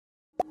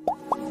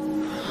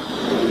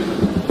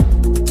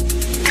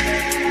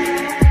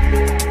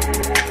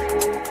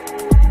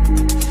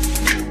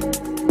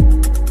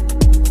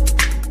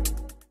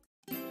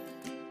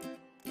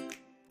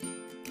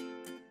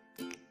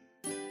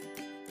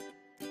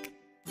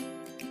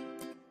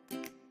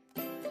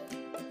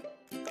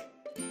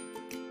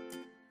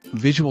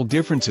Visual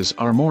differences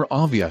are more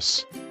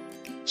obvious.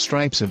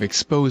 Stripes of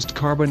exposed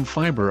carbon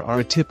fiber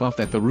are a tip-off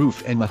that the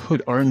roof and the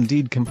hood are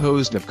indeed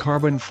composed of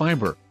carbon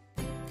fiber.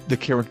 The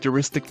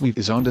characteristic weave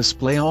is on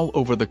display all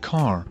over the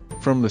car,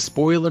 from the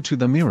spoiler to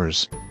the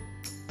mirrors.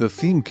 The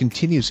theme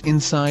continues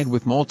inside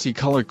with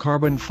multicolor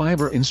carbon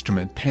fiber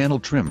instrument panel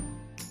trim.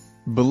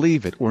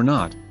 Believe it or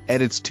not,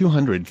 at its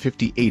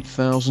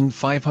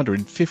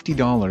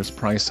 $258,550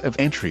 price of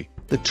entry,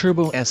 the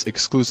Turbo S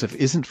exclusive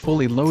isn't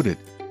fully loaded.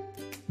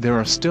 There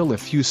are still a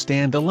few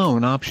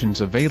standalone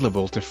options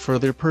available to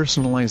further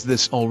personalize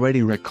this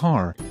already rare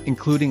car,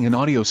 including an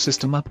audio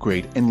system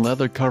upgrade and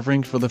leather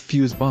covering for the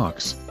fuse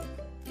box.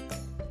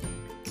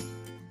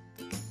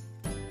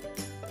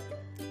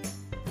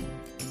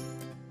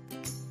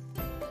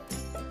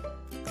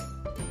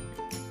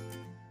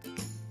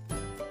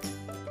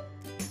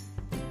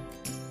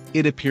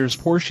 It appears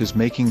Porsche is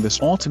making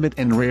this ultimate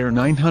and rare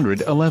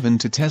 911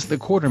 to test the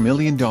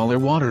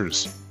 $250,000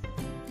 waters.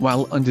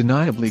 While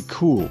undeniably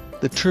cool,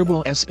 the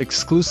Turbo S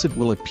exclusive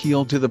will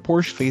appeal to the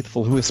Porsche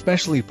faithful who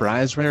especially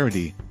prize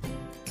rarity.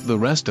 The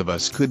rest of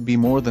us could be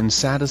more than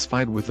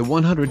satisfied with the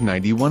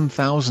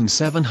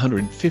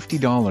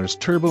 $191,750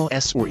 Turbo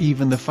S or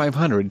even the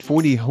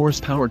 540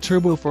 horsepower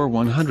Turbo for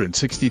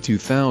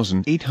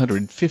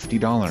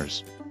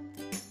 $162,850.